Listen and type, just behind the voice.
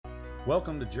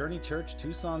Welcome to Journey Church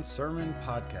Tucson Sermon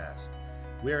Podcast.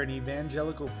 We are an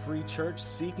evangelical free church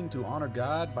seeking to honor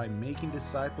God by making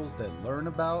disciples that learn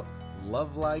about,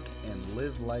 love like, and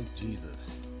live like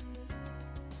Jesus.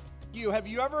 Have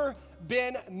you ever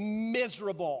been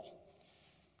miserable?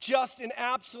 Just in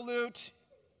absolute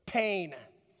pain,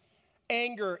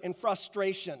 anger, and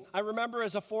frustration. I remember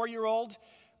as a 4-year-old,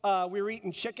 we were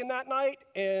eating chicken that night,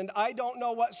 and I don't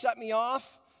know what set me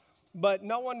off, but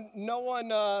no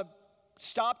one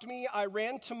stopped me. I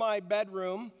ran to my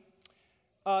bedroom.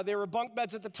 There were bunk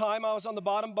beds at the time. I was on the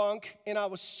bottom bunk, and I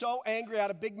was so angry. I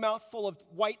had a big mouthful of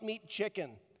white meat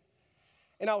chicken.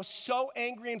 And I was so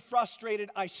angry and frustrated,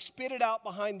 I spit it out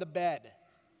behind the bed.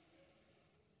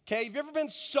 Okay, have you ever been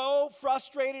so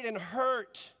frustrated and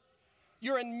hurt?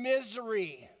 You're in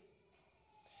misery.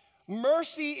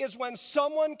 Mercy is when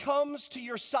someone comes to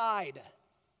your side.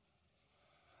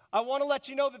 I want to let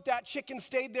you know that chicken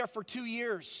stayed there for 2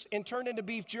 years and turned into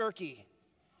beef jerky,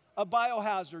 a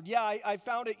biohazard. Yeah, I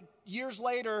found it years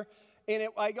later, and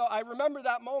I remember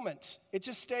that moment. It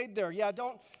just stayed there. Yeah,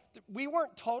 we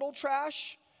weren't total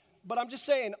trash, but I'm just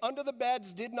saying, under the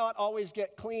beds did not always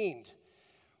get cleaned.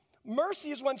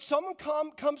 Mercy is when someone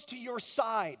comes to your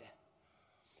side,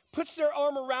 puts their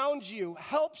arm around you,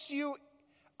 helps you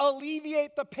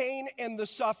alleviate the pain and the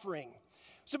suffering.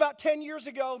 It's about 10 years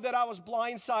ago that I was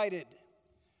blindsided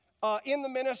in the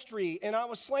ministry, and I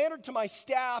was slandered to my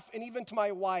staff and even to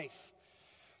my wife.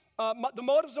 The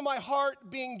motives of my heart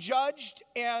being judged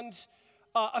and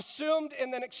assumed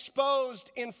and then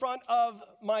exposed in front of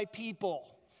my people.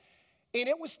 And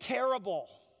it was terrible.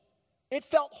 It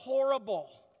felt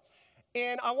horrible.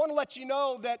 And I want to let you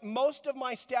know that most of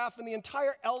my staff and the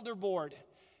entire elder board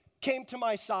came to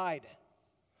my side.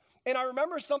 And I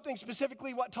remember something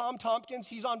specifically what Tom Tompkins,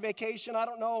 he's on vacation. I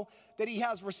don't know that he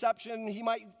has reception. He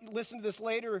might listen to this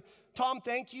later. Tom,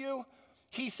 thank you.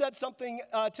 He said something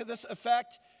to this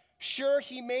effect. Sure,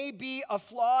 he may be a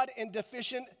flawed and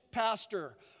deficient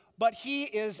pastor, but he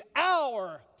is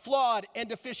our flawed and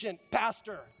deficient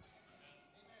pastor.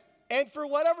 And for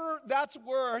whatever that's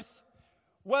worth,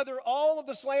 whether all of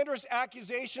the slanderous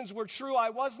accusations were true, I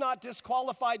was not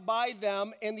disqualified by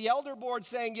them, and the elder board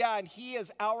saying, yeah, and he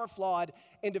is our flawed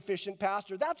and deficient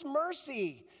pastor. That's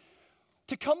mercy.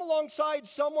 To come alongside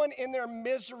someone in their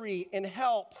misery and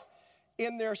help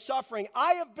in their suffering.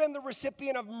 I have been the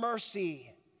recipient of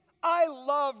mercy. I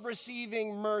love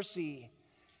receiving mercy.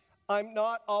 I'm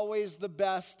not always the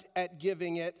best at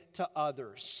giving it to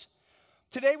others.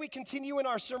 Today we continue in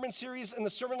our sermon series in the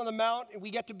Sermon on the Mount, and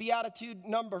we get to Beatitude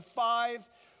number 5,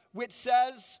 which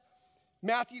says,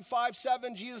 Matthew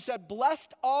 5:7, Jesus said,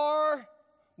 blessed are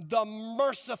the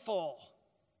merciful.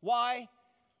 Why?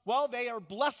 Well, they are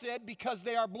blessed because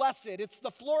they are blessed. It's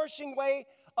the flourishing way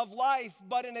of life,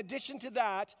 but in addition to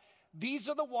that, these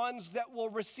are the ones that will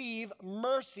receive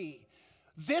mercy.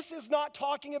 This is not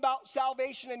talking about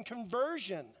salvation and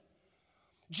conversion.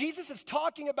 Jesus is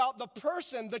talking about the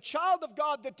person, the child of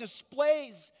God that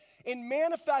displays and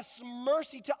manifests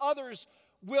mercy to others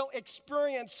will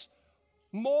experience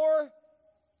more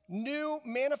new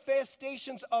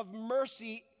manifestations of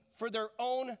mercy for their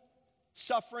own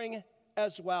suffering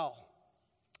as well.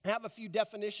 I have a few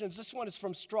definitions. This one is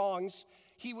from Strong's.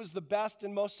 He was the best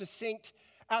and most succinct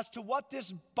as to what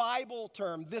this Bible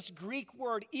term, this Greek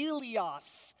word,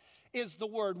 eleos, is the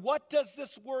word. What does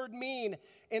this word mean?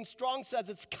 And Strong says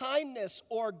it's kindness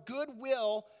or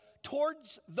goodwill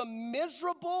towards the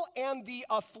miserable and the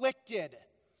afflicted,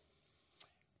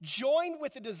 joined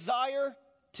with a desire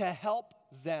to help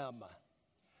them.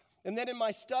 And then in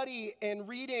my study and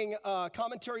reading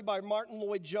commentary by Martin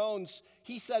Lloyd-Jones,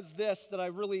 he says this that I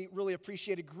really, really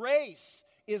appreciated. Grace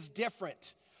is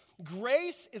different.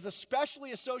 Grace is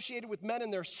especially associated with men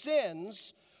in their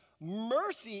sins.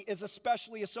 Mercy is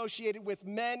especially associated with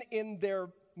men in their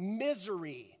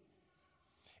misery.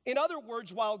 In other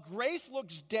words, while grace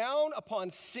looks down upon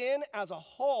sin as a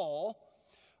whole,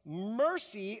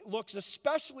 mercy looks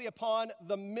especially upon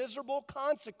the miserable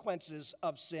consequences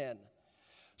of sin.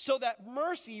 So that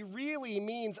mercy really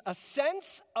means a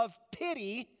sense of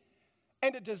pity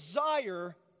and a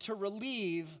desire to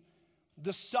relieve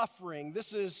the suffering.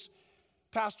 This is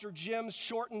Pastor Jim's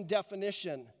shortened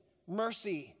definition.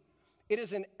 Mercy. It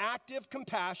is an active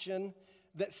compassion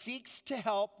that seeks to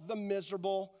help the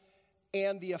miserable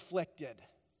and the afflicted.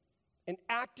 An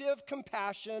active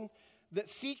compassion that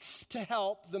seeks to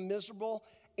help the miserable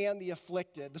and the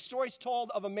afflicted. The story's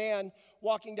told of a man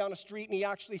walking down a street, and he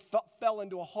actually fell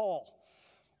into a hole.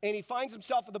 And he finds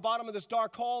himself at the bottom of this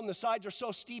dark hole, and the sides are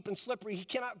so steep and slippery, he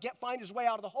cannot find his way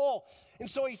out of the hole. And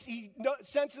so he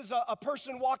senses a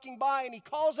person walking by, and he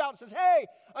calls out and says, "Hey,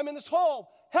 I'm in this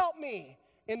hole, help me."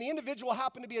 And the individual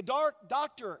happened to be a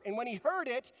doctor, and when he heard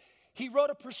it, he wrote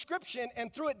a prescription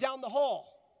and threw it down the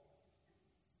hole.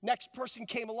 Next person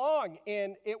came along,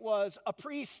 and it was a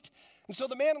priest. And so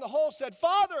the man in the hole said,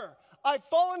 "Father, I've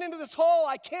fallen into this hole.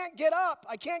 I can't get up.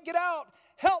 I can't get out.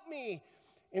 Help me."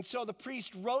 And so the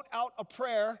priest wrote out a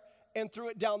prayer and threw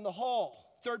it down the hole.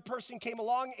 Third person came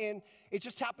along, and it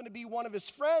just happened to be one of his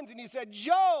friends. And he said,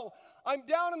 "Joe, I'm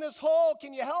down in this hole.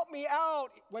 Can you help me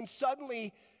out?" When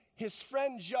suddenly his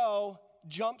friend Joe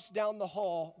jumps down the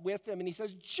hole with him. And he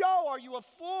says, "Joe, are you a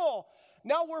fool?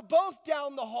 Now we're both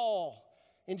down the hole."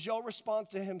 And Joe responds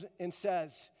to him and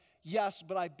says, "Yes,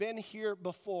 but I've been here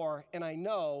before, and I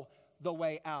know the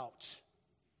way out."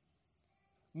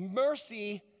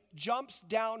 Mercy jumps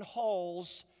down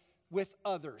holes with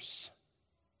others.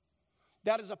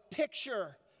 That is a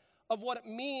picture of what it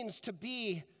means to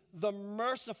be the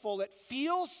merciful. It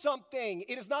feels something.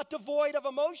 It is not devoid of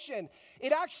emotion.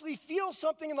 It actually feels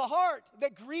something in the heart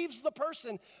that grieves the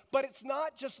person, but it's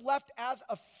not just left as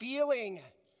a feeling.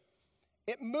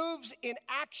 It moves in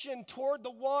action toward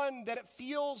the one that it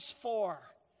feels for.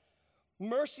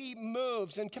 Mercy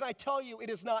moves, and can I tell you, it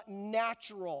is not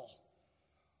natural.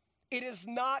 It is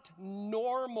not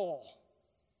normal,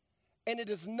 and it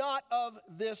is not of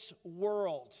this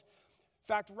world. In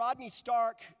fact, Rodney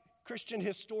Stark, Christian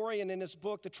historian, in his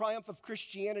book, The Triumph of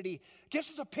Christianity, gives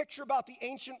us a picture about the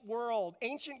ancient world,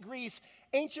 ancient Greece,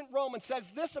 ancient Rome, and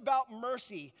says this about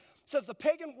mercy. It says the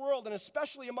pagan world, and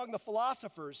especially among the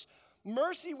philosophers,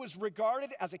 mercy was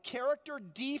regarded as a character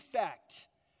defect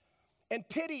and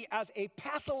pity as a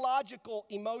pathological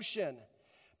emotion.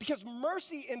 Because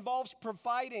mercy involves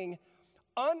providing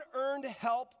unearned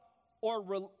help or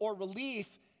relief.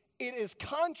 It is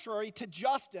contrary to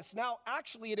justice. Now,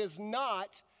 actually, it is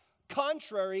not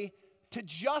contrary to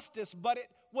justice, but it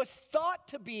was thought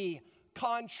to be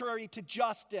contrary to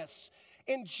justice.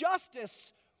 In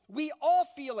justice, we all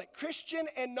feel it, Christian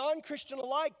and non-Christian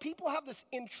alike. People have this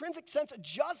intrinsic sense of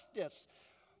justice.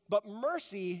 But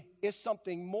mercy is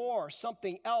something more,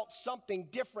 something else, something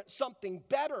different, something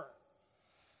better.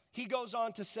 He goes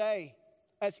on to say,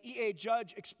 as E.A.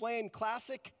 Judge explained,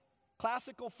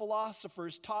 classical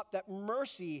philosophers taught that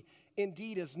mercy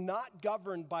indeed is not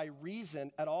governed by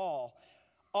reason at all.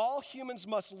 All humans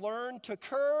must learn to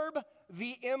curb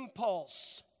the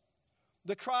impulse.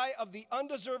 The cry of the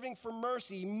undeserving for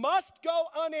mercy must go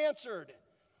unanswered.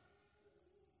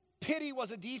 Pity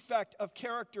was a defect of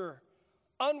character,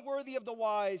 unworthy of the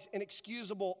wise and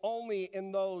excusable only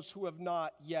in those who have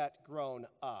not yet grown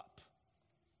up.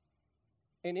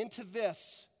 And into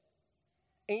this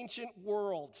ancient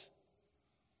world,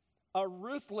 a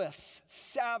ruthless,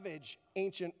 savage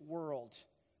ancient world,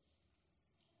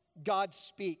 God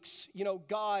speaks. You know,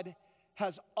 God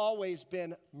has always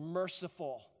been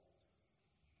merciful.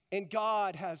 And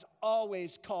God has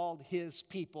always called his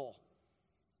people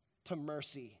to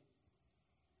mercy.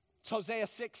 It's Hosea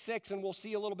 6:6, and we'll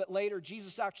see a little bit later.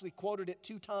 Jesus actually quoted it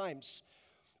 2 times,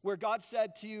 where God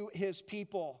said to his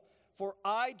people, "For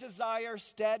I desire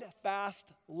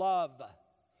steadfast love."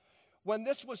 When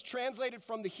this was translated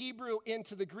from the Hebrew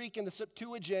into the Greek in the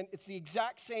Septuagint, it's the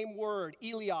exact same word,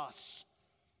 eleos,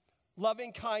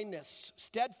 loving kindness,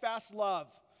 steadfast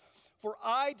love. "For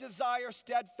I desire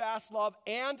steadfast love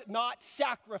and not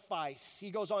sacrifice."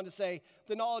 He goes on to say,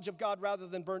 "the knowledge of God rather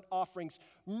than burnt offerings."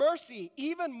 Mercy,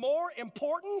 even more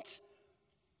important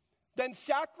than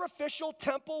sacrificial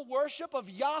temple worship of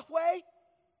Yahweh?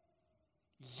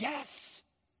 Yes.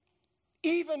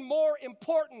 Even more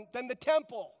important than the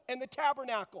temple and the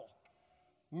tabernacle.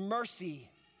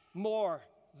 Mercy more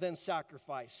than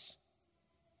sacrifice.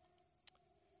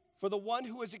 For the one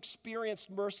who has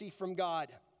experienced mercy from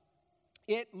God,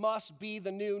 it must be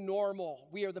the new normal.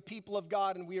 We are the people of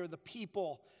God, and we are the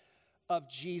people of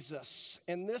Jesus.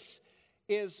 And this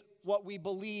is what we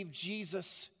believe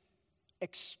Jesus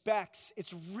expects.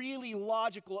 It's really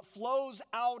logical. It flows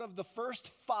out of the first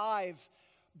 5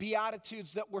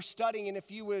 Beatitudes that we're studying. And if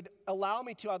you would allow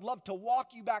me to, I'd love to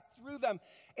walk you back through them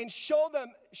and show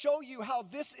you how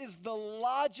this is the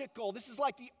logical. This is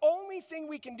like the only thing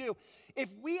we can do. If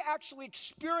we actually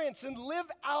experience and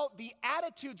live out the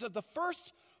attitudes of the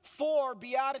first 4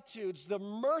 Beatitudes, the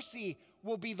mercy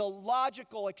will be the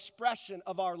logical expression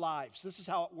of our lives. This is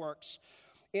how it works.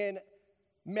 In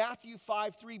Matthew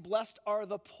 5:3, blessed are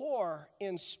the poor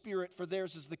in spirit, for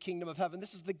theirs is the kingdom of heaven.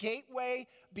 This is the gateway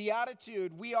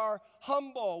beatitude. We are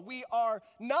humble. We are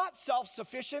not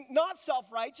self-sufficient, not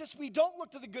self-righteous. We don't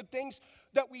look to the good things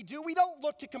that we do. We don't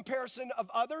look to comparison of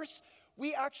others.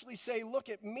 We actually say, look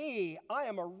at me. I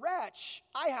am a wretch.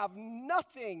 I have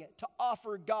nothing to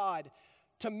offer God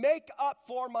to make up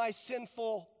for my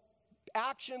sinful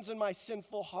actions and my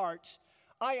sinful heart.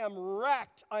 I am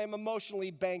wrecked. I am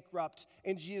emotionally bankrupt.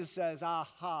 And Jesus says,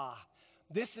 aha,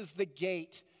 this is the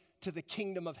gate to the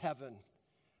kingdom of heaven.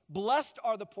 Blessed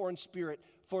are the poor in spirit,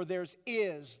 for theirs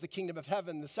is the kingdom of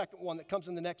heaven. The second one that comes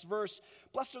in the next verse,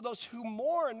 blessed are those who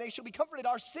mourn, they shall be comforted.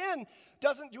 Our sin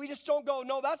we just don't go,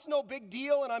 no, that's no big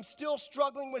deal, and I'm still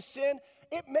struggling with sin.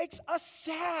 It makes us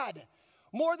sad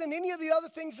more than any of the other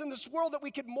things in this world that we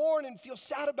could mourn and feel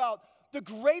sad about. The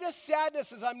greatest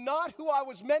sadness is I'm not who I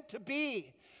was meant to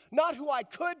be, not who I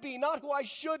could be, not who I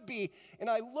should be. And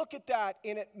I look at that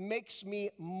and it makes me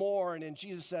mourn. And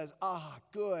Jesus says,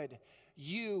 good,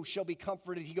 you shall be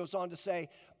comforted. He goes on to say,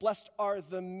 blessed are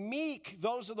the meek.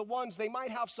 Those are the ones, they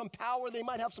might have some power, they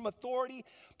might have some authority,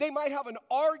 they might have an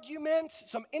argument,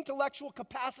 some intellectual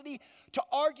capacity to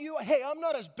argue, hey, I'm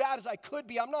not as bad as I could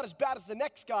be, I'm not as bad as the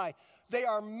next guy. They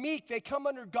are meek. They come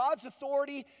under God's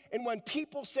authority, and when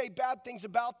people say bad things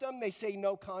about them, they say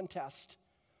no contest.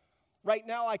 Right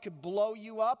now, I could blow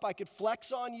you up, I could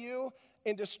flex on you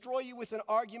and destroy you with an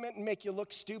argument and make you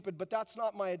look stupid, but that's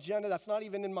not my agenda. That's not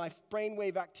even in my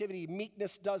brainwave activity.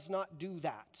 Meekness does not do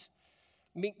that.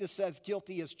 Meekness says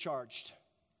guilty is charged.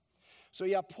 So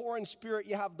you have poor in spirit,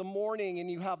 you have the mourning,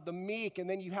 and you have the meek, and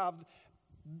then you have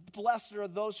blessed are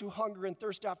those who hunger and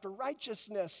thirst after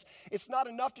righteousness. It's not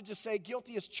enough to just say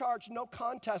guilty is charged, no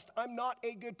contest. I'm not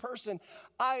a good person.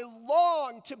 I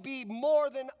long to be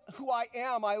more than who I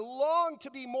am. I long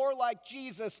to be more like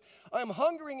Jesus. I'm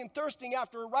hungering and thirsting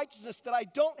after a righteousness that I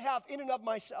don't have in and of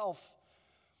myself.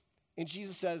 And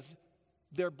Jesus says,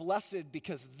 they're blessed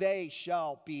because they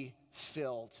shall be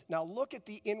filled. Now look at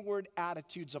the inward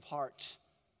attitudes of heart.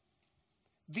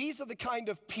 These are the kind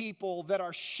of people that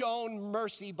are shown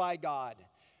mercy by God.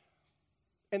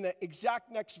 And the exact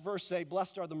next verse say,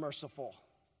 blessed are the merciful.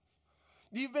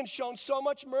 You've been shown so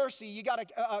much mercy. You got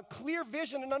a clear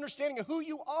vision and understanding of who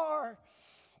you are.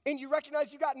 And you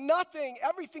recognize you got nothing.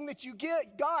 Everything that you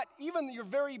got, even your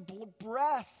very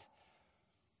breath,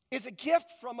 is a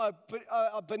gift from a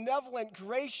benevolent,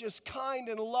 gracious, kind,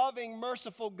 and loving,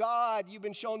 merciful God. You've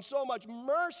been shown so much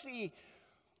mercy.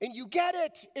 And you get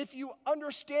it if you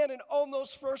understand and own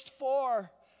those first four.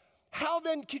 How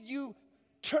then could you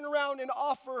turn around and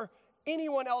offer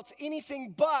anyone else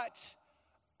anything but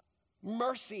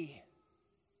mercy?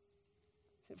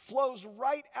 It flows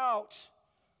right out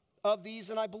of these,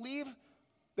 and I believe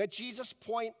that Jesus'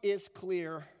 point is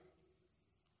clear.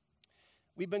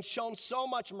 We've been shown so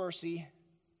much mercy.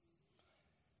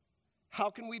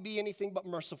 How can we be anything but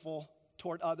merciful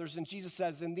toward others? And Jesus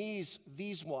says, and these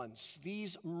ones,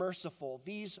 these merciful,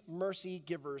 these mercy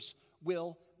givers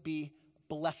will be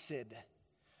blessed.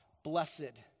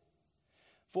 Blessed.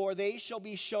 For they shall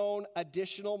be shown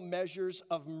additional measures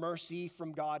of mercy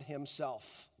from God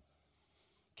himself.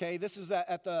 Okay, this is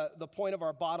at the point of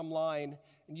our bottom line.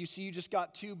 And you see you just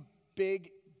got two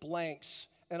big blanks.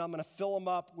 And I'm going to fill them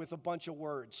up with a bunch of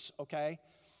words, okay?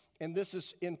 And this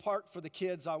is in part for the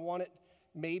kids. I want it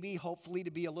maybe, hopefully,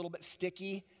 to be a little bit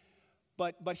sticky.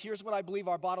 But here's what I believe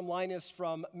our bottom line is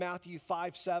from Matthew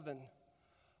 5:7.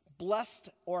 Blessed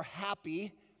or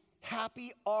happy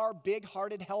are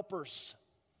big-hearted helpers.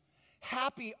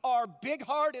 Happy are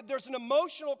big-hearted. There's an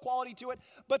emotional quality to it,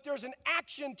 but there's an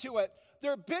action to it.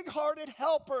 They're big-hearted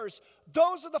helpers.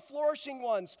 Those are the flourishing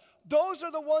ones. Those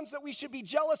are the ones that we should be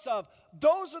jealous of.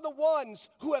 Those are the ones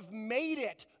who have made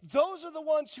it. Those are the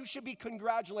ones who should be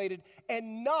congratulated,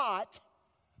 and not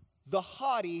the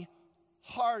haughty,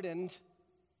 hardened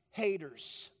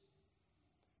haters.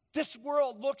 This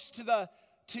world looks to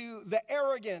the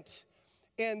arrogant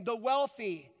and the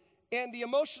wealthy and the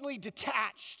emotionally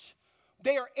detached.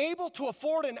 They are able to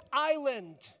afford an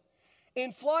island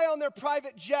and fly on their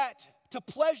private jet to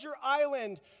Pleasure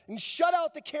Island and shut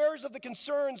out the cares of the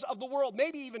concerns of the world.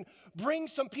 Maybe even bring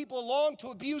some people along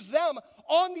to abuse them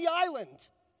on the island.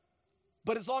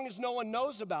 But as long as no one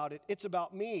knows about it, it's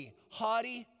about me.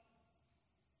 Haughty,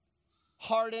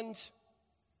 hardened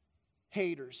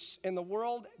haters. And the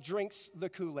world drinks the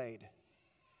Kool-Aid.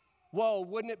 Whoa,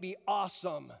 wouldn't it be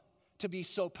awesome to be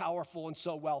so powerful and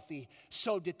so wealthy,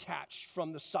 so detached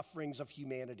from the sufferings of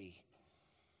humanity?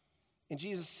 And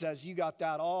Jesus says, you got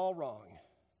that all wrong.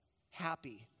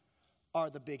 Happy are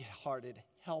the big-hearted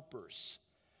helpers,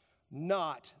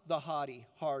 not the haughty,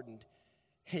 hardened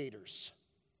haters.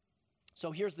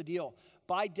 So here's the deal.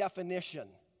 By definition,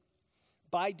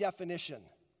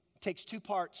 it takes two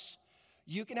parts.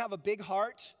 You can have a big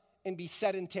heart and be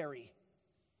sedentary.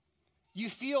 You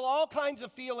feel all kinds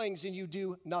of feelings and you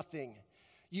do nothing.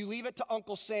 You leave it to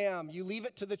Uncle Sam. You leave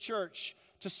it to the church,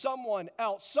 to someone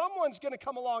else. Someone's going to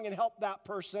come along and help that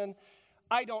person.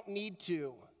 I don't need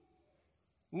to.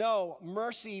 No,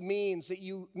 mercy means that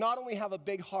you not only have a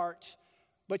big heart,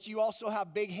 but you also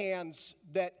have big hands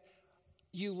that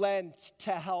you lend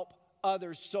to help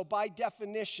others. So by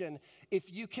definition,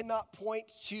 if you cannot point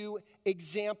to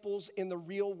examples in the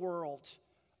real world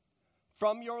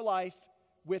from your life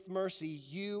with mercy,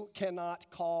 you cannot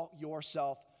call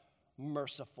yourself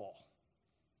merciful.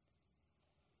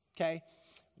 Okay?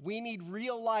 We need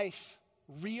real life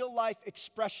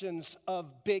expressions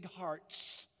of big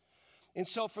hearts. And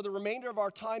so for the remainder of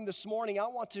our time this morning, I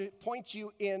want to point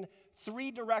you in three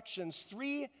directions,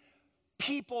 three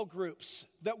people groups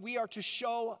that we are to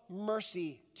show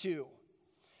mercy to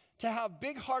have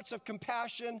big hearts of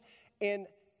compassion and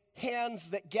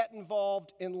hands that get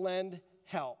involved and lend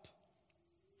help.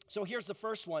 So here's the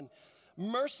first one.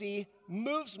 Mercy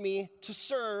moves me to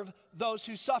serve those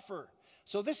who suffer.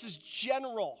 So this is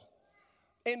general.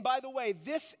 And by the way,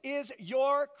 this is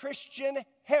your Christian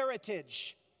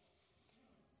heritage.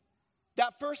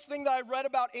 That first thing that I read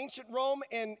about ancient Rome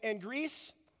and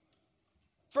Greece,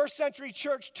 first century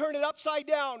church, turn it upside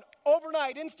down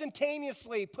overnight,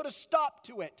 instantaneously, put a stop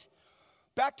to it.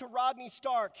 Back to Rodney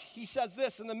Stark, he says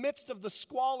this: in the midst of the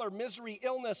squalor, misery,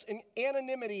 illness, and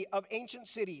anonymity of ancient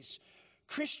cities,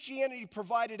 Christianity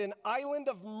provided an island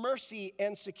of mercy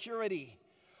and security.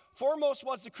 Foremost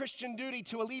was the Christian duty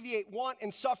to alleviate want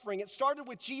and suffering. It started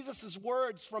with Jesus'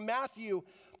 words from Matthew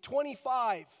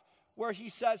 25, where he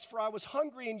says, "For I was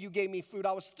hungry and you gave me food.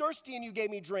 I was thirsty and you gave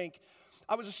me drink.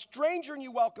 I was a stranger and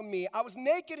you welcomed me. I was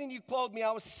naked and you clothed me.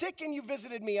 I was sick and you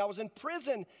visited me. I was in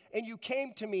prison and you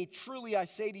came to me. Truly I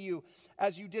say to you,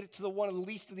 as you did it to the one of the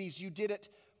least of these, you did it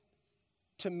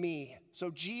to me."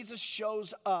 So Jesus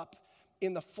shows up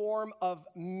in the form of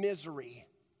misery.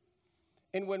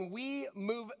 And when we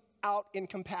move out in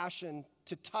compassion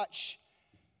to touch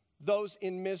those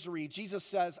in misery, Jesus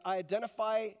says, I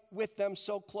identify with them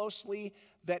so closely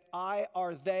that I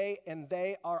are they and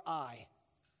they are I.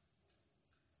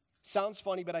 Sounds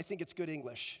funny, but I think it's good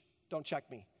English. Don't check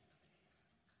me.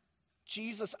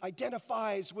 Jesus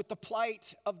identifies with the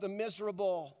plight of the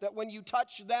miserable, that when you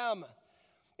touch them,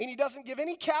 and he doesn't give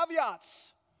any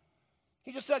caveats.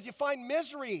 He just says, you find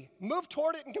misery, move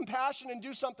toward it in compassion and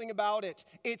do something about it.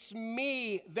 It's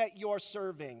me that you're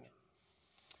serving.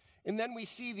 And then we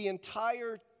see the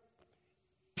entire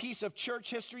piece of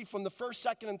church history from the first,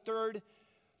 second, and third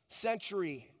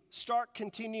century. Stark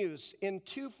continues. In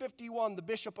 251, the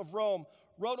Bishop of Rome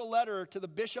wrote a letter to the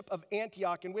Bishop of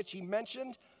Antioch in which he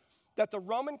mentioned that the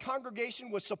Roman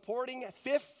congregation was supporting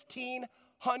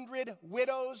 1,500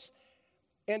 widows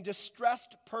and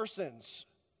distressed persons.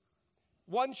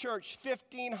 One church,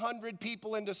 1,500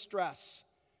 people in distress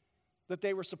that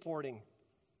they were supporting.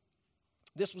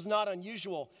 This was not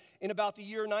unusual. In about the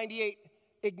year 98,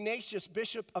 Ignatius,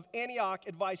 Bishop of Antioch,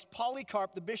 advised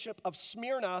Polycarp, the Bishop of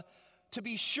Smyrna, to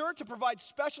be sure to provide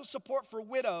special support for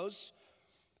widows.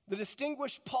 The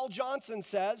distinguished Paul Johnson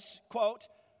says, quote,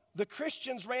 "The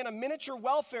Christians ran a miniature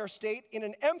welfare state in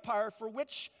an empire for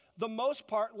which the most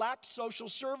part lacked social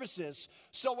services.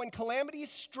 So when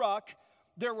calamities struck,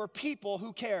 there were people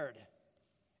who cared.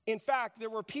 In fact, there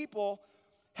were people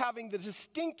having the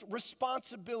distinct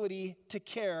responsibility to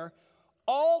care.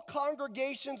 All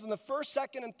congregations in the first,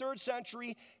 second, and third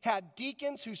century had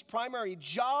deacons whose primary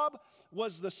job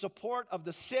was the support of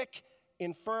the sick,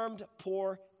 infirmed,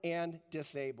 poor, and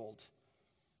disabled."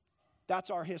 That's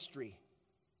our history.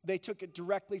 They took it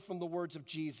directly from the words of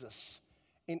Jesus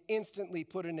and instantly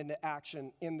put it into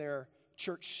action in their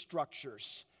church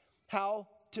structures. How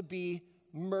to be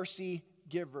mercy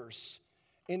givers.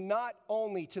 And not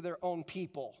only to their own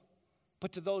people,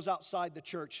 but to those outside the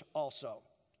church also.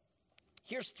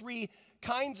 Here's three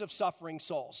kinds of suffering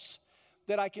souls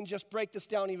that I can just break this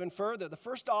down even further. The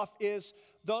first off is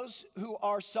those who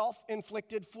are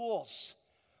self-inflicted fools.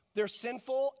 They're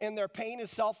sinful and their pain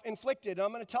is self-inflicted. And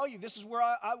I'm going to tell you, this is where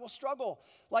I will struggle.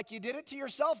 Like, you did it to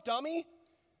yourself, dummy.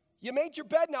 You made your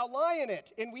bed, now lie in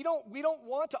it. And we don't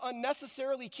want to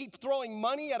unnecessarily keep throwing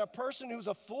money at a person who's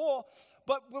a fool,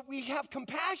 but we have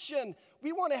compassion.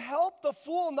 We want to help the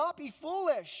fool not be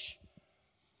foolish.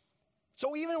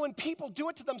 So even when people do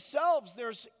it to themselves,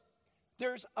 there's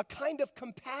a kind of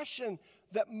compassion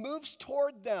that moves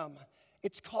toward them.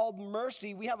 It's called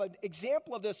mercy. We have an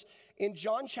example of this in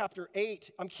John chapter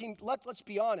 8. Let's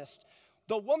be honest.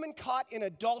 The woman caught in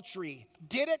adultery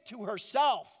did it to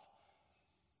herself.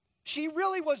 She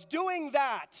really was doing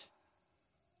that.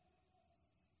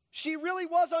 She really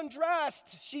was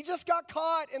undressed. She just got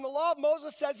caught. And the law of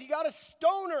Moses says you got to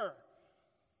stone her.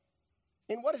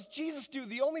 And what does Jesus do?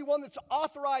 The only one that's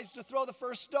authorized to throw the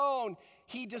first stone.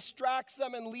 He distracts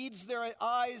them and leads their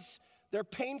eyes, their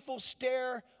painful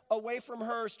stare away from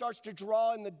her, starts to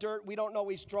draw in the dirt. We don't know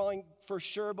he's drawing for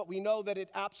sure, but we know that it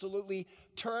absolutely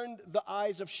turned the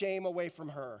eyes of shame away from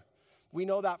her. We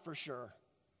know that for sure.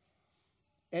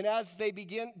 And as they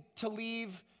begin to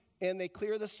leave and they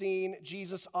clear the scene,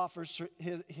 Jesus offers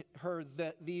her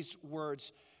these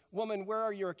words. Woman, where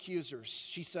are your accusers?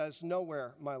 She says,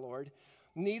 nowhere, my Lord.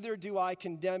 Neither do I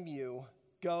condemn you.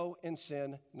 Go and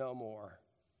sin no more.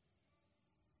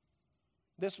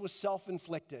 This was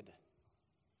self-inflicted.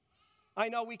 I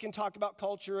know we can talk about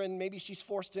culture and maybe she's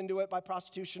forced into it by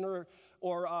prostitution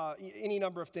or any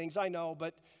number of things. I know,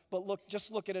 but look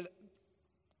at it,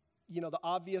 the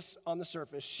obvious on the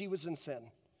surface. She was in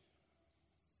sin.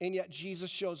 And yet Jesus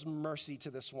shows mercy to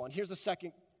this one. Here's the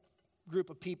second group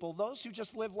of people, those who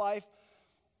just live life,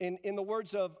 in the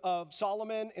words of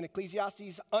Solomon in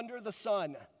Ecclesiastes, under the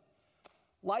sun.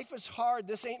 Life is hard.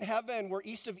 This ain't heaven. We're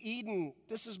east of Eden.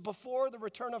 This is before the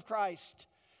return of Christ.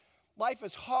 Life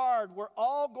is hard. We're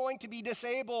all going to be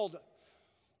disabled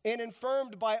and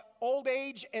infirmed by old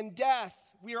age and death.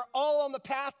 We are all on the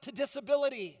path to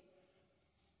disability.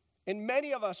 And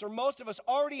many of us, or most of us,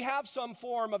 already have some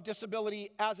form of disability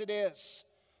as it is.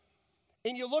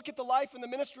 And you look at the life and the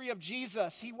ministry of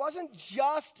Jesus, he wasn't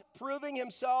just proving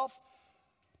himself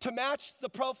to match the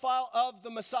profile of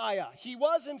the Messiah. He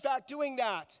was, in fact, doing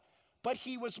that. But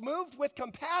he was moved with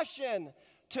compassion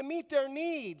to meet their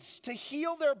needs, to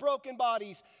heal their broken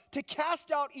bodies, to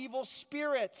cast out evil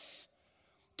spirits,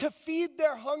 to feed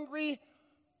their hungry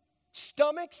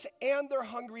stomachs and their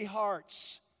hungry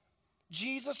hearts.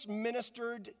 Jesus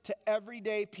ministered to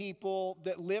everyday people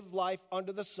that lived life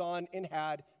under the sun and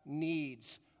had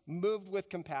needs, moved with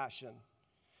compassion.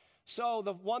 So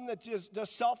the one that just does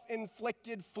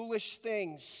self-inflicted foolish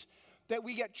things, that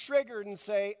we get triggered and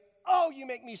say, oh, you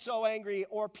make me so angry,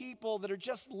 or people that are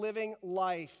just living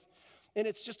life, and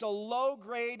it's just a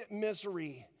low-grade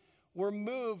misery, we're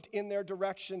moved in their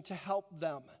direction to help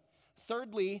them.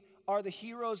 Thirdly, are the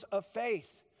heroes of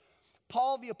faith.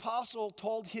 Paul the apostle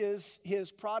told his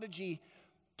prodigy,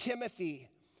 Timothy,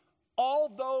 all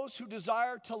those who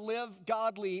desire to live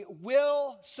godly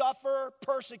will suffer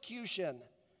persecution.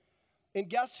 And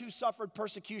guess who suffered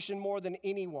persecution more than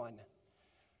anyone?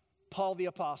 Paul the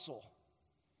apostle.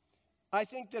 I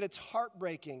think that it's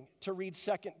heartbreaking to read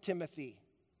 2 Timothy.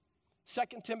 2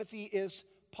 Timothy is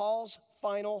Paul's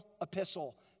final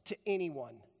epistle to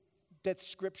anyone that's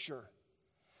scripture.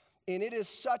 And it is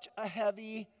such a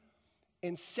heavy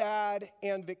and sad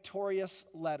and victorious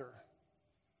letter.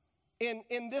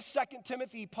 In this 2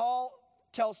 Timothy, Paul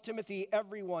tells Timothy,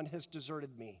 everyone has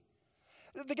deserted me.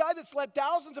 The guy that's led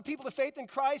thousands of people to faith in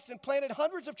Christ and planted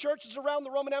hundreds of churches around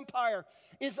the Roman Empire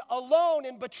is alone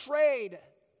and betrayed.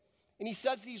 And he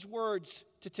says these words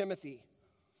to Timothy.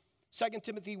 2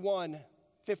 Timothy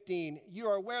 1:15, you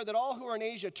are aware that all who are in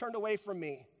Asia turned away from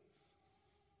me,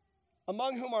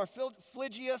 among whom are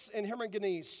Phlygius and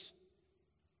Hermogenes.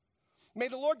 May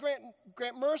the Lord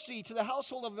grant mercy to the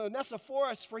household of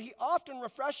Onesiphorus, for he often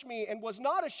refreshed me and was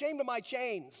not ashamed of my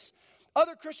chains.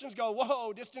 Other Christians go,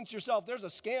 whoa, distance yourself. There's a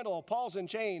scandal. Paul's in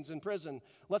chains in prison.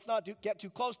 Let's not get too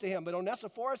close to him. But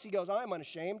Onesiphorus, he goes, I'm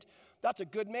unashamed. That's a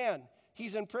good man.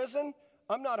 He's in prison.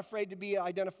 I'm not afraid to be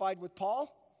identified with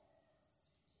Paul.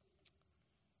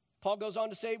 Paul goes on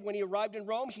to say, when he arrived in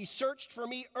Rome, he searched for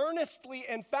me earnestly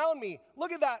and found me.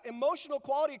 Look at that emotional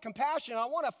quality of compassion. I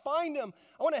want to find him.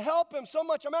 I want to help him so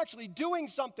much. I'm actually doing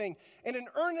something. And an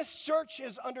earnest search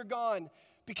is undergone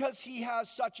because he has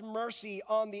such mercy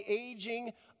on the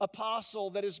aging apostle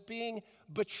that is being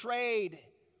betrayed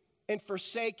and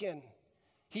forsaken.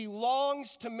 He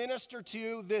longs to minister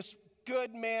to this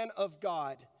good man of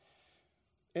God.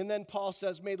 And then Paul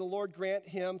says, may the Lord grant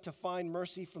him to find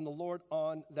mercy from the Lord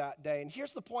on that day. And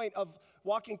here's the point of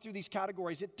walking through these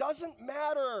categories. It doesn't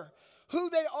matter who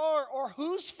they are or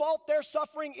whose fault their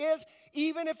suffering is,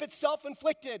 even if it's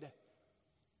self-inflicted.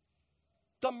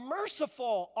 The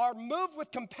merciful are moved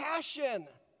with compassion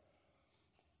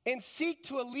and seek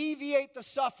to alleviate the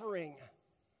suffering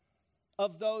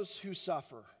of those who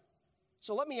suffer.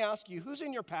 So let me ask you, who's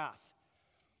in your path?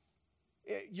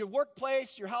 Your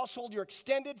workplace, your household, your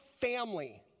extended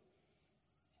family.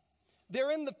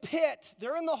 They're in the pit.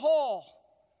 They're in the hole.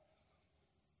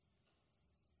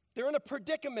 They're in a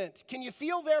predicament. Can you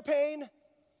feel their pain?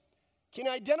 Can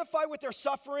you identify with their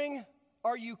suffering?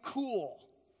 are you cool?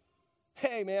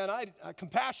 Hey, man,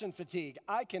 compassion fatigue.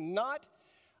 I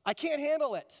can't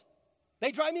handle it.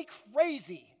 They drive me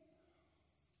crazy.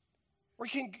 Or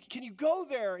can you go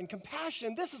there in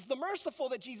compassion? This is the merciful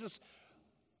that Jesus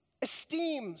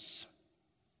esteems.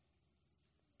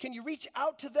 Can you reach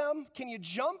out to them? Can you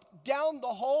jump down the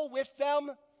hole with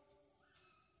them?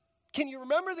 Can you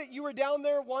remember that you were down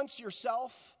there once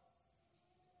yourself?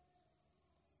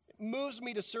 It moves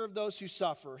me to serve those who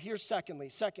suffer. Here's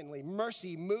secondly,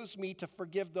 mercy moves me to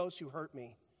forgive those who hurt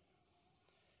me.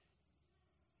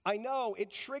 I know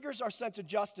it triggers our sense of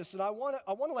justice, and I want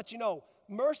to let you know,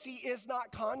 mercy is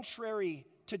not contrary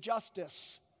to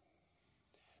justice.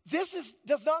 This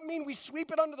does not mean we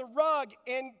sweep it under the rug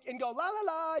and go, la, la,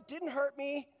 la, it didn't hurt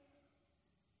me.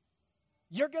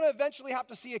 You're going to eventually have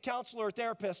to see a counselor or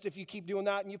therapist if you keep doing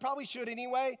that, and you probably should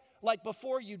anyway, like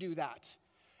before you do that.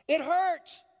 It hurt.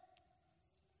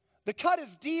 The cut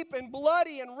is deep and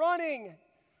bloody and running.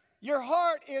 Your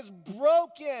heart is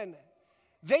broken.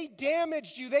 They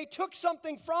damaged you. They took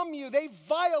something from you. They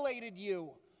violated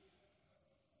you.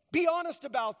 Be honest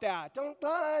about that. Don't,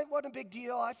 it wasn't a big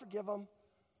deal. I forgive them.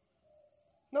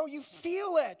 No, you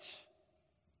feel it.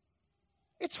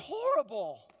 It's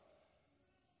horrible.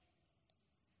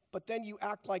 But then you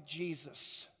act like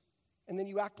Jesus. And then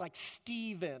you act like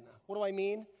Stephen. What do I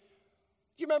mean?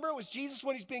 Do you remember it was Jesus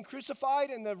when he's being crucified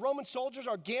and the Roman soldiers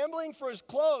are gambling for his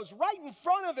clothes right in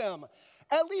front of him?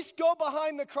 At least go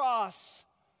behind the cross.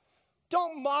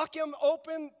 Don't mock him,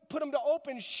 put him to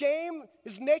open shame,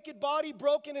 his naked body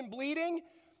broken and bleeding.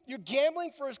 You're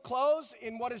gambling for his clothes,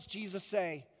 and what does Jesus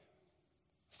say?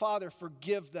 Father,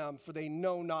 forgive them, for they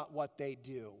know not what they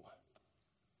do.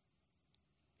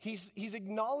 He's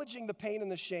acknowledging the pain and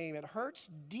the shame. It hurts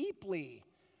deeply,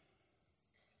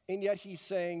 and yet he's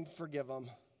saying, forgive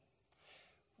them.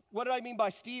 What did I mean by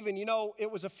Stephen? You know, it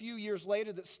was a few years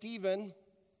later that Stephen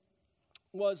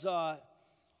was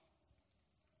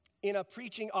in a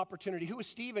preaching opportunity. Who was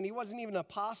Stephen? He wasn't even an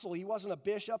apostle. He wasn't a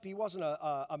bishop. He wasn't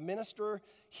a minister.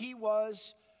 He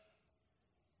was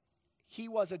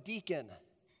a deacon,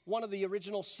 one of the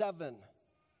original 7.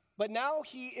 But now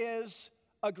he is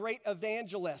a great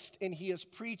evangelist, and he is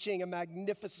preaching a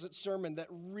magnificent sermon that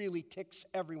really ticks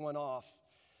everyone off.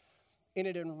 And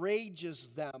it enrages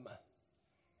them.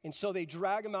 And so they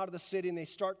drag him out of the city, and they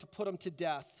start to put him to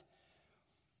death.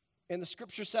 And the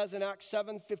scripture says in Acts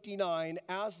 7:59,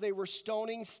 as they were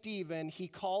stoning Stephen, he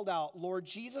called out, Lord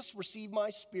Jesus, receive my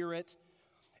spirit.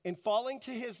 And falling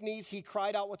to his knees, he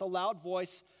cried out with a loud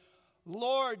voice,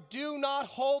 Lord, do not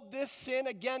hold this sin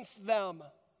against them.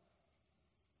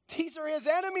 These are his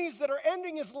enemies that are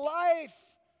ending his life.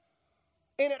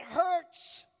 And it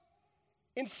hurts.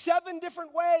 In 7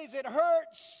 different ways, it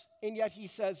hurts. And yet he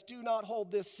says, do not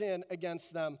hold this sin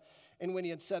against them. And when he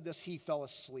had said this, he fell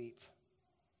asleep.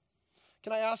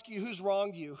 Can I ask you, who's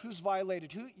wronged you? Who's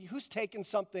violated? Who's taken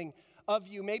something of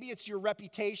you? Maybe it's your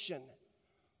reputation.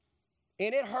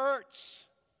 And it hurts.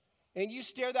 And you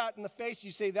stare that in the face,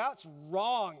 you say, that's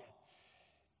wrong.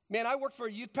 Man, I worked for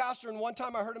a youth pastor, and one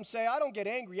time I heard him say, I don't get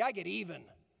angry, I get even.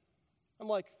 I'm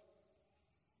like,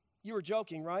 you were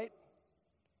joking, right?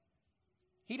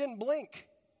 He didn't blink.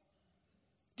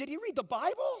 Did he read the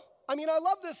Bible? I mean, I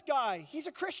love this guy. He's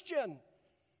a Christian.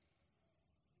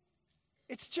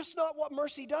 It's just not what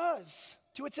mercy does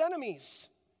to its enemies.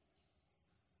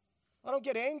 I don't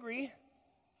get angry.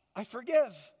 I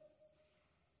forgive.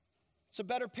 It's a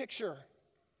better picture.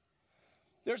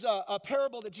 There's a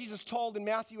parable that Jesus told in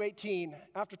Matthew 18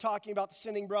 after talking about the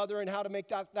sinning brother and how to make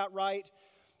that right.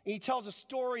 And he tells a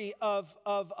story of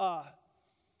a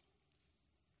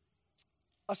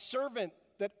servant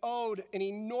that owed an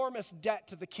enormous debt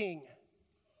to the king.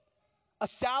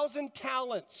 1,000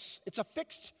 talents. It's a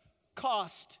fixed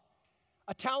cost.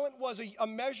 A talent was a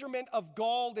measurement of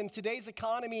gold. In today's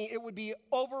economy, it would be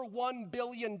over $1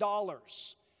 billion.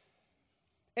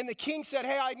 And the king said,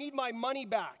 hey, I need my money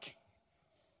back.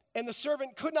 And the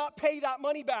servant could not pay that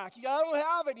money back. He goes, I don't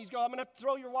have it. He's going, I'm going to have to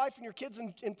throw your wife and your kids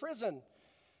in prison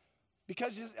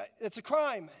because it's a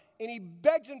crime. And he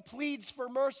begs and pleads for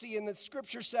mercy. And the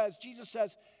scripture says, Jesus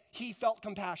says, he felt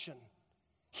compassion.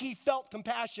 He felt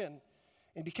compassion.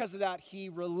 And because of that, he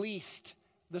released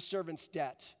the servant's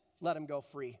debt, let him go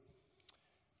free.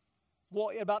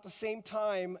 Well, at about the same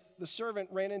time, the servant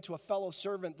ran into a fellow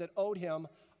servant that owed him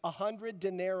 100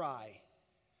 denarii.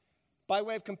 By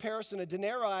way of comparison, a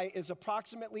denarii is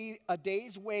approximately a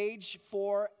day's wage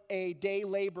for a day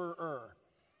laborer.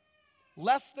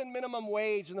 Less than minimum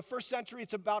wage. In the first century,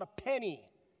 it's about a penny.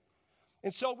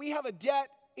 And so we have a debt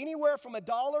anywhere from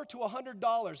 $1 to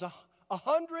 $100,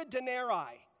 100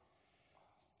 denarii.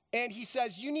 And he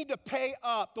says, you need to pay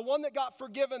up. The one that got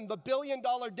forgiven the $1 billion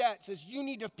debt says, you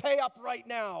need to pay up right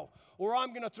now, or I'm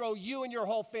going to throw you and your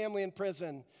whole family in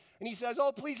prison. And he says,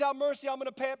 oh, please have mercy. I'm going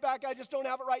to pay it back. I just don't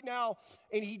have it right now.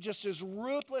 And he just is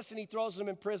ruthless, and he throws him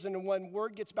in prison. And when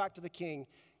word gets back to the king,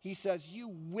 he says, you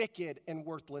wicked and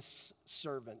worthless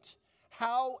servant.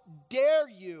 How dare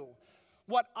you?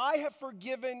 What I have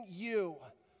forgiven you,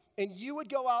 and you would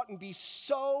go out and be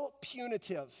so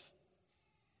punitive.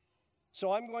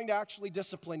 So I'm going to actually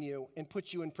discipline you and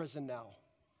put you in prison now.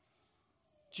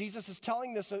 Jesus is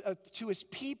telling this to his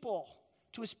people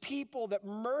that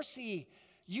mercy,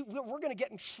 we're going to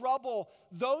get in trouble.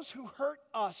 Those who hurt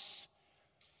us,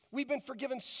 we've been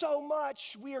forgiven so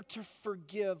much, we are to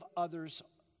forgive others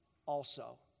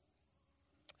also.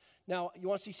 Now, you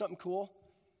want to see something cool?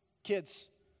 Kids,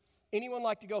 anyone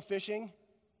like to go fishing?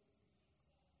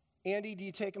 Andy, do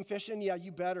you take them fishing? Yeah,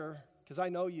 you better, because I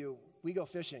know you. We go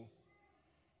fishing.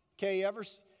 Okay,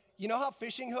 you know how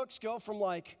fishing hooks go from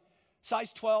like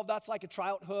size 12, that's like a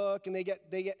trout hook, and they get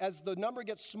as the number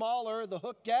gets smaller, the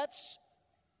hook gets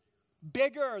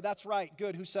bigger. That's right.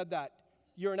 Good. Who said that?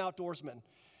 You're an outdoorsman.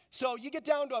 So you get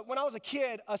down to it. When I was a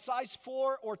kid, a size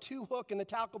 4 or 2 hook in the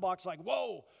tackle box, like,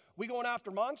 whoa, we going after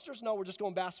monsters? No, we're just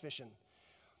going bass fishing.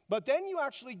 But then you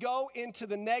actually go into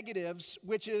the negatives,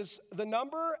 which is the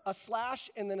number, a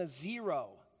slash, and then a 0.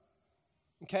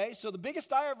 Okay, so the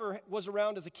biggest I ever was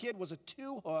around as a kid was a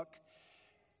 2 hook.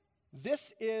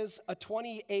 This is a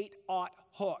 28-aught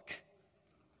hook,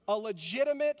 a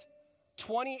legitimate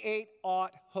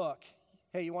 28-aught hook.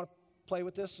 Hey, you want to play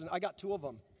with this? And I got 2 of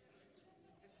them.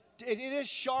 It is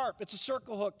sharp. It's a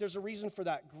circle hook. There's a reason for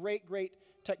that. Great, great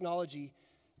technology.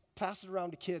 Pass it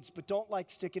around to kids, but don't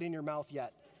stick it in your mouth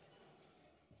yet.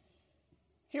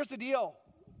 Here's the deal.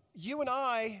 You and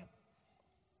I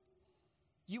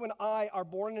are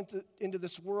born into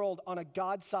this world on a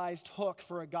God-sized hook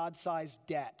for a God-sized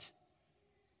debt.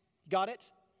 Got it?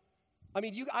 I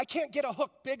mean, I can't get a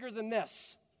hook bigger than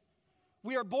this.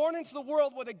 We are born into the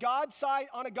world with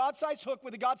on a God-sized hook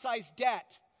with a God-sized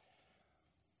debt.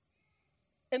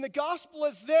 And the gospel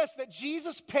is this, that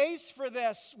Jesus pays for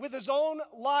this with his own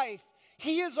life.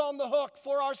 He is on the hook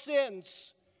for our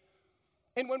sins.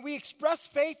 And when we express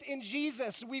faith in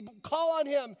Jesus, we call on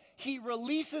him, he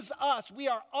releases us. We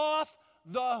are off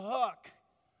the hook.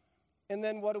 And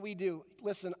then what do?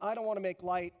 Listen, I don't want to make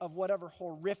light of whatever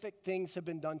horrific things have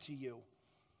been done to you.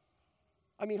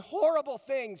 I mean, horrible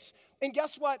things. And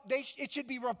guess what? It should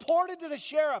be reported to the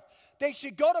sheriff. They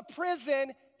should go to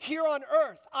prison here on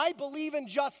earth. I believe in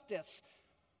justice.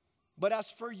 But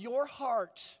as for your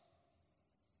heart,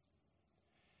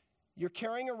 you're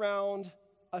carrying around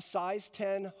a size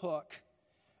 10 hook,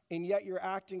 and yet you're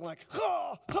acting like,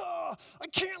 I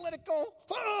can't let it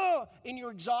go, and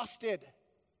you're exhausted.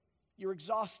 You're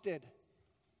exhausted.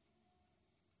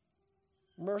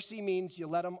 Mercy means you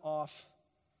let them off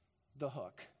the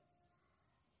hook.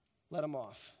 Let them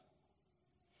off.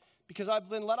 Because I've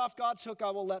been let off God's hook,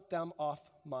 I will let them off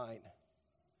mine.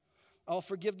 I'll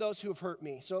forgive those who have hurt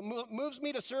me. So it moves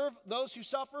me to serve those who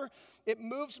suffer. It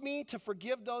moves me to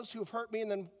forgive those who have hurt me.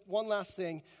 And then one last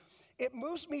thing. It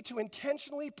moves me to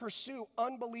intentionally pursue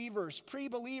unbelievers,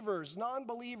 pre-believers,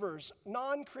 non-believers,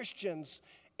 non-Christians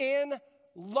in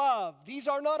love. These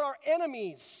are not our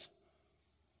enemies.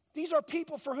 These are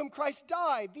people for whom Christ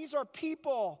died. These are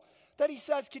people that he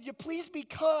says, could you please be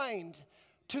kind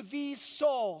to these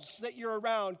souls that you're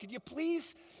around? Could you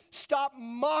please stop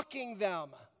mocking them?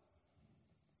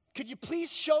 Could you please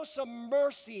show some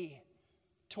mercy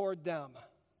toward them?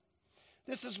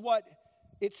 This is what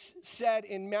it's said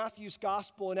in Matthew's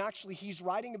gospel, and actually he's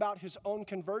writing about his own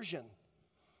conversion.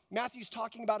 Matthew's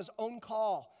talking about his own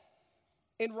call.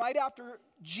 And right after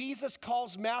Jesus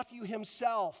calls Matthew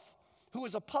himself, who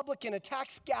is a publican, a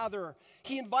tax gatherer,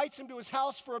 he invites him to his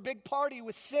house for a big party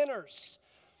with sinners.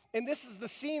 And this is the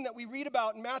scene that we read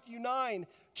about in Matthew 9.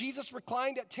 Jesus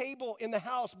reclined at table in the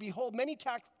house. Behold, many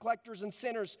tax collectors and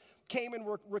sinners came and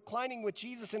were reclining with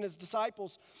Jesus and his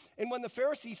disciples. And when the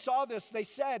Pharisees saw this, they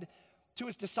said to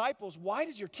his disciples, why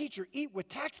does your teacher eat with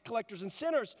tax collectors and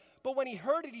sinners? But when he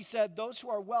heard it, he said, those who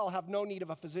are well have no need of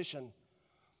a physician,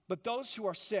 but those who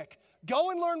are sick.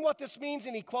 Go and learn what this means.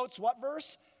 And he quotes what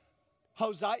verse?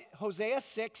 Hosea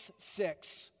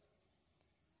 6:6.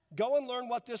 Go and learn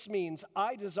what this means.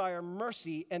 I desire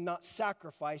mercy and not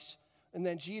sacrifice. And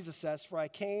then Jesus says, for I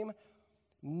came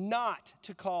not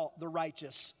to call the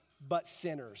righteous, but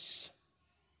sinners.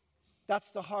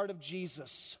 That's the heart of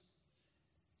Jesus.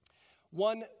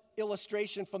 One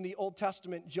illustration from the Old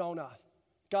Testament, Jonah.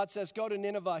 God says, go to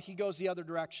Nineveh. He goes the other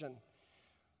direction.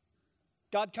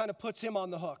 God kind of puts him on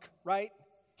the hook, right?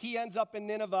 he ends up in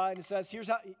Nineveh, and it says, here's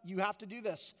how you have to do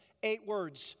this. 8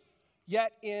 words.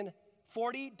 Yet in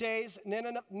 40 days,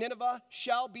 Nineveh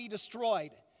shall be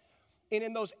destroyed. And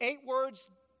in those 8 words,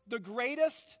 the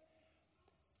greatest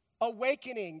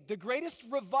awakening, the greatest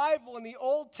revival in the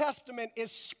Old Testament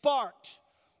is sparked.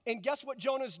 And guess what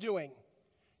Jonah's doing?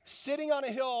 Sitting on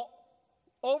a hill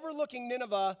overlooking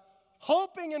Nineveh,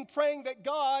 hoping and praying that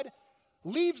God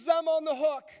leaves them on the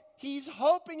hook. He's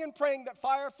hoping and praying that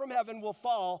fire from heaven will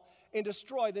fall and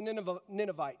destroy the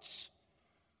Ninevites.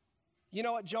 You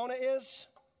know what Jonah is?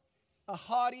 A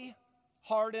haughty,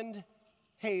 hardened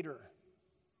hater.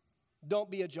 Don't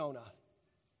be a Jonah.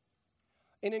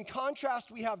 And in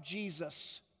contrast, we have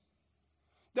Jesus.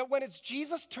 That when it's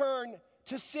Jesus' turn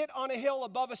to sit on a hill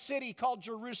above a city called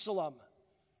Jerusalem,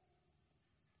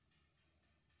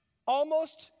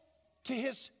 almost to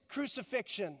his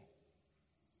crucifixion,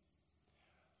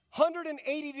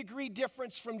 180-degree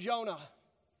difference from Jonah.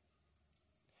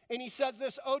 And he says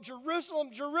this, "Oh, Jerusalem,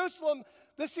 Jerusalem,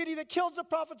 the city that kills the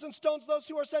prophets and stones those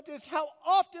who are sent to this, how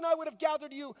often I would have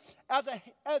gathered you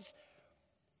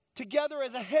together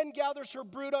as a hen gathers her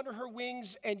brood under her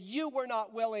wings, and you were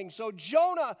not willing." So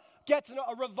Jonah gets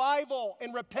a revival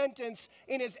and repentance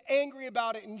and is angry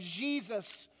about it. And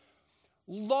Jesus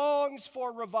longs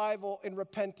for revival and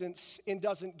repentance and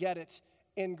doesn't get it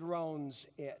and groans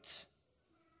it.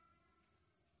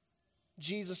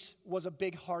 Jesus was a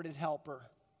big-hearted helper.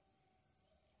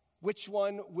 Which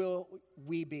one will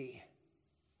we be?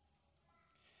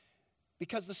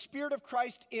 Because the Spirit of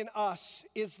Christ in us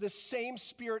is the same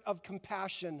spirit of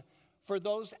compassion for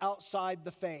those outside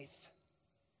the faith,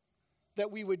 that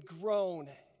we would groan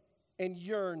and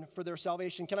yearn for their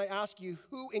salvation. Can I ask you,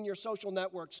 who in your social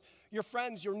networks, your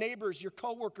friends, your neighbors, your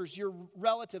coworkers, your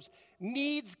relatives,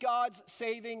 needs God's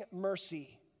saving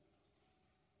mercy?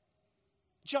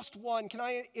 Just one. Can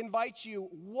I invite you,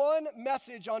 one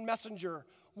message on Messenger,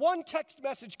 one text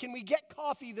message, can we get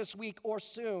coffee this week or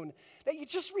soon? That you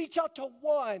just reach out to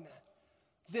one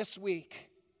this week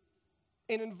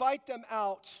and invite them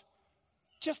out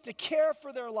just to care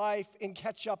for their life and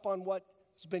catch up on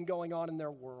what's been going on in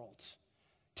their world.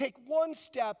 Take one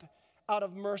step out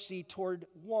of mercy toward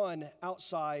one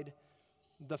outside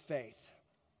the faith.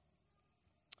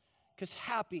 Because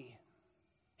happy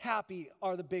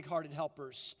are the big-hearted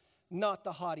helpers, not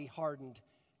the haughty, hardened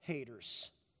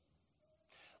haters.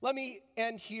 Let me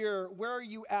end here. Where are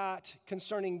you at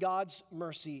concerning God's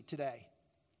mercy today?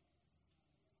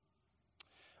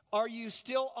 Are you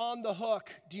still on the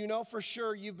hook? Do you know for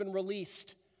sure you've been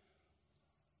released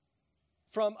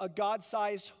from a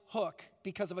God-sized hook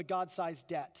because of a God-sized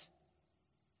debt?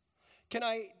 Can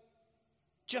I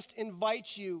just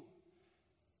invite you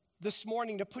this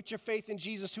morning to put your faith in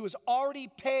Jesus, who has already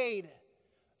paid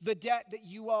the debt that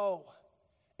you owe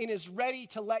and is ready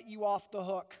to let you off the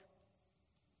hook?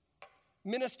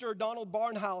 Minister Donald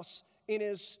Barnhouse, in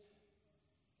his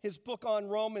book on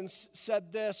Romans,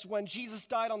 said this: when Jesus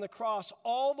died on the cross,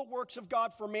 all the works of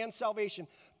God for man's salvation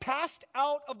passed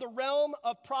out of the realm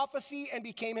of prophecy and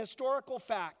became historical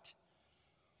fact.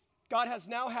 God has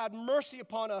now had mercy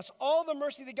upon us. All the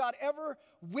mercy that God ever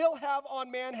will have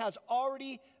on man has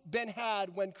already been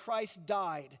had when Christ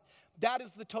died. That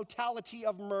is the totality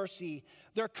of mercy.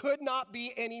 There could not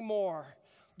be any more.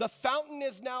 The fountain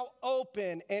is now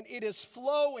open, and it is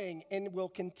flowing and will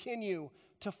continue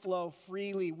to flow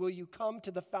freely. Will you come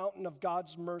to the fountain of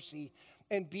God's mercy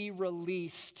and be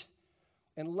released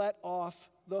and let off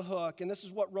the hook? And this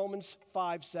is what Romans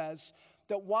 5 says,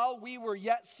 that while we were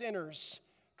yet sinners,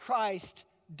 Christ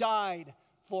died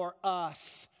for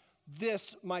us.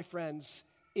 This, my friends,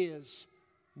 is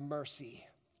mercy.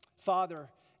 Father,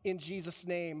 in Jesus'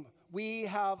 name, we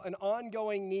have an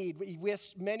ongoing need.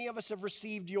 Many of us have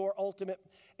received your ultimate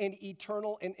and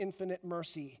eternal and infinite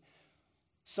mercy.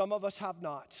 Some of us have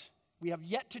not. We have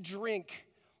yet to drink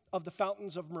of the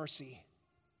fountains of mercy.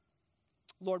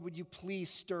 Lord, would you please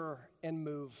stir and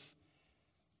move?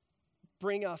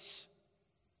 Bring us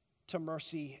to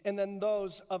mercy. And then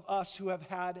those of us who have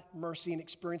had mercy and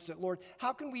experienced it, Lord,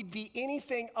 how can we be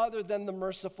anything other than the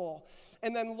merciful?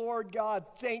 And then, Lord God,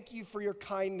 thank you for your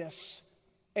kindness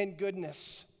and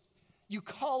goodness. You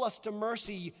call us to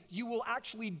mercy. You will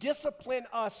actually discipline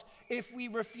us if we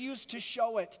refuse to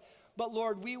show it. But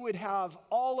Lord, we would have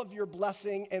all of your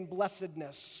blessing and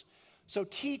blessedness. So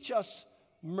teach us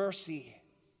mercy,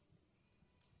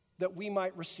 that we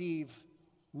might receive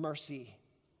mercy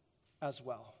as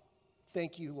well.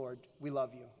 Thank you, Lord. We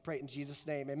love you. Pray it in Jesus'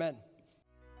 name. Amen.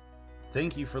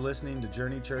 Thank you for listening to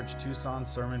Journey Church Tucson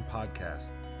Sermon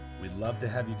Podcast. We'd love to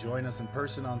have you join us in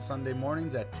person on Sunday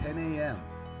mornings at 10 a.m.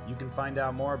 You can find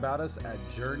out more about us at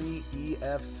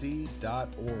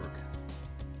journeyefc.org.